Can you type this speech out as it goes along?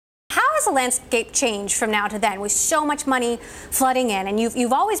has the landscape changed from now to then with so much money flooding in? And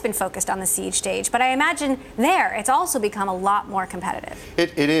you've always been focused on the seed stage, but I imagine there it's also become a lot more competitive.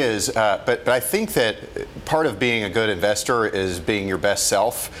 It is, but I think that part of being a good investor is being your best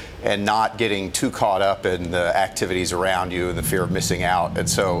self and not getting too caught up in the activities around you and the fear of missing out. And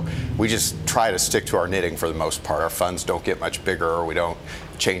so we just try to stick to our knitting for the most part. Our funds don't get much bigger. We don't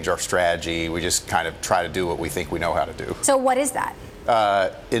change our strategy. We just kind of try to do what we think we know how to do. So what is that?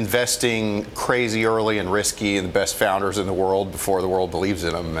 Investing crazy early and risky in the best founders in the world before the world believes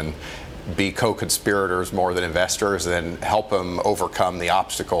in them, and be co-conspirators more than investors, and help them overcome the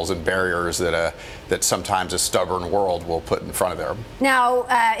obstacles and barriers that sometimes a stubborn world will put in front of them. Now,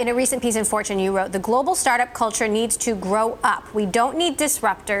 in a recent piece in Fortune, you wrote, the global startup culture needs to grow up. We don't need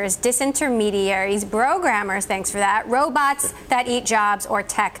disruptors, disintermediaries, programmers, thanks for that, robots that eat jobs, or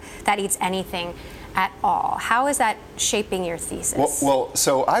tech that eats anything at all. How is that shaping your thesis? Well,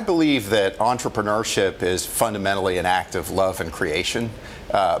 so I believe that entrepreneurship is fundamentally an act of love and creation,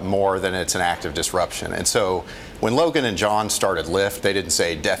 more than it's an act of disruption. And so when Logan and John started Lyft, they didn't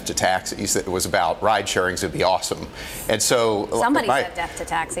say death to taxis. It was about ride sharing would be awesome. And so somebody said death to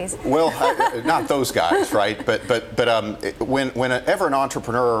taxis. Well, not those guys, right? But whenever an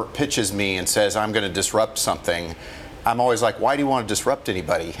entrepreneur pitches me and says I'm going to disrupt something, I'm always like, why do you want to disrupt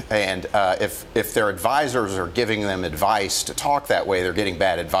anybody? And if their advisors are giving them advice to talk that way, they're getting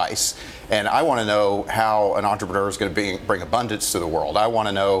bad advice. And I want to know how an entrepreneur is going to bring abundance to the world. I want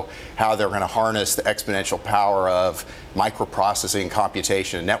to know how they're going to harness the exponential power of microprocessing,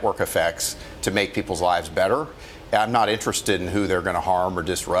 computation, and network effects to make people's lives better. I'm not interested in who they're going to harm or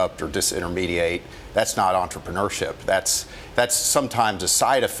disrupt or disintermediate. That's not entrepreneurship. That's sometimes a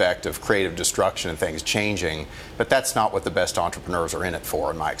side effect of creative destruction and things changing, but that's not what the best entrepreneurs are in it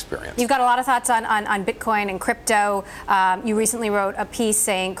for, in my experience. You've got a lot of thoughts on Bitcoin and crypto. You recently wrote a piece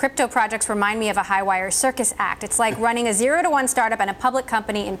saying, crypto projects remind me of a high-wire circus act. It's like running a 0-to-1 startup and a public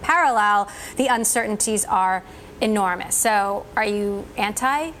company in parallel. The uncertainties are enormous. So are you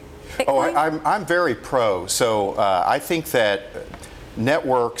anti-Bitcoin? Oh, I'm very pro. So I think that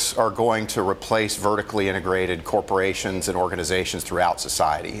networks are going to replace vertically integrated corporations and organizations throughout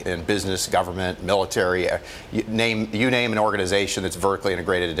society, in business, government, military. You name an organization that's vertically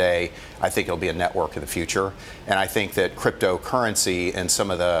integrated today, I think it'll be a network in the future. And I think that cryptocurrency and some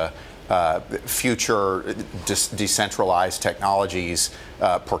of the future decentralized technologies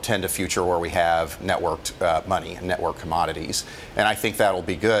portend a future where we have networked money and network commodities. And I think that'll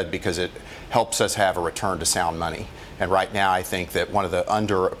be good because it helps us have a return to sound money. And right now, I think that one of the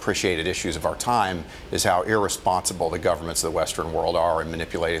underappreciated issues of our time is how irresponsible the governments of the Western world are in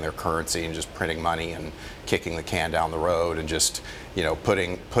manipulating their currency and just printing money and kicking the can down the road and just,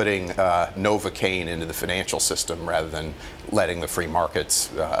 putting Novocaine into the financial system rather than letting the free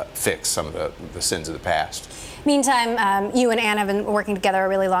markets fix some of the sins of the past. Meantime, you and Ann have been working together a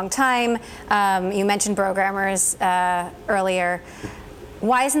really long time. You mentioned programmers earlier.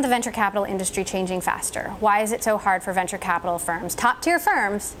 Why isn't the venture capital industry changing faster? Why is it so hard for venture capital firms, top-tier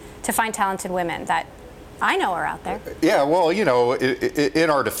firms, to find talented women that I know are out there? Yeah, well, in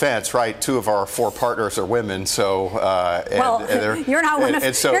our defense, right, 2 of our 4 partners are women, so... you're not one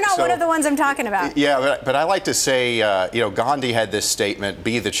of the ones I'm talking about. Yeah, but I like to say, Gandhi had this statement,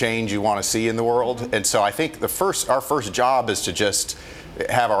 be the change you want to see in the world. And so I think our first job is to just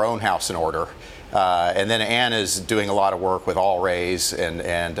have our own house in order. And then Ann is doing a lot of work with All Raise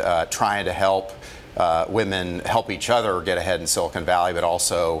and trying to help women help each other get ahead in Silicon Valley, but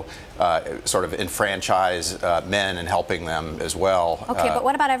also sort of enfranchise men and helping them as well. Okay, but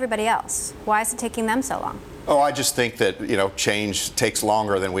what about everybody else? Why is it taking them so long? Oh, I just think that change takes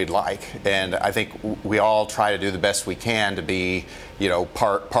longer than we'd like, and I think we all try to do the best we can to be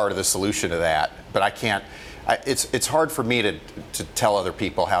part of the solution to that. But I can't. It's hard for me to tell other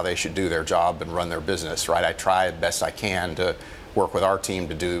people how they should do their job and run their business, right? I try the best I can to work with our team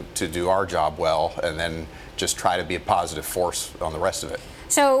to do our job well, and then just try to be a positive force on the rest of it.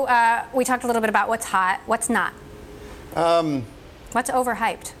 So we talked a little bit about what's hot, what's not. What's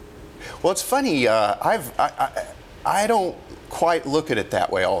overhyped? Well, it's funny. I don't quite look at it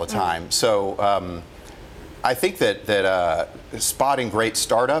that way all the time. So I think that spotting great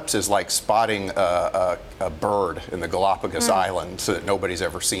startups is like spotting a bird in the Galapagos Islands that nobody's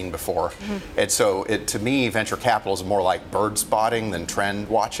ever seen before. And so to me, venture capital is more like bird spotting than trend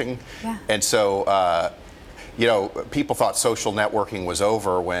watching. Yeah. And so people thought social networking was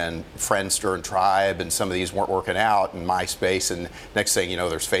over when Friendster and Tribe and some of these weren't working out, and MySpace, and next thing you know,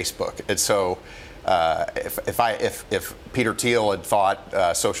 there's Facebook. And so if Peter Thiel had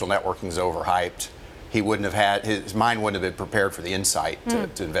thought social networking is overhyped, he wouldn't have had, his mind wouldn't have been prepared for the insight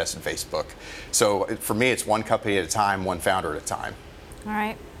to invest in Facebook. So for me, it's one company at a time, one founder at a time. All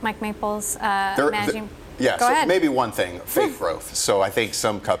right, Mike Maples, managing. Yeah, Go ahead. Maybe one thing, fake growth. So I think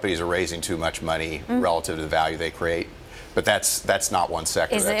some companies are raising too much money relative to the value they create, but that's not one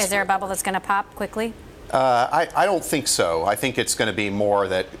sector. Is there a bubble that's going to pop quickly? I don't think so. I think it's going to be more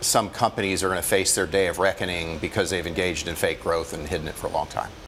that some companies are going to face their day of reckoning because they've engaged in fake growth and hidden it for a long time.